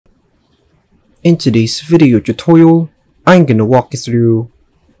In today's video tutorial, I'm gonna walk you through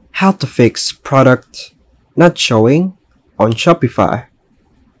how to fix product not showing on Shopify.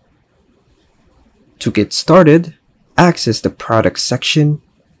 To get started, access the product section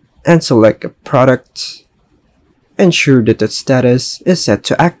and select a product. Ensure that the status is set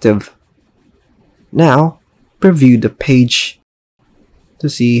to active. Now, preview the page to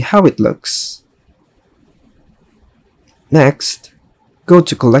see how it looks. Next, go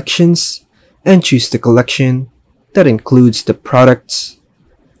to Collections and choose the collection that includes the products.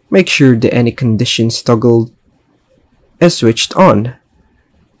 Make sure the Any Conditions toggle is switched on,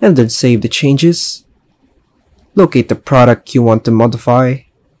 and then save the changes. Locate the product you want to modify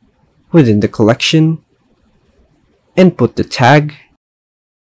within the collection, input the tag,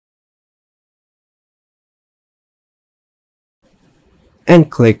 and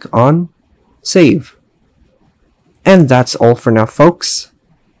click on Save. And that's all for now, folks.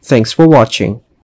 Thanks for watching.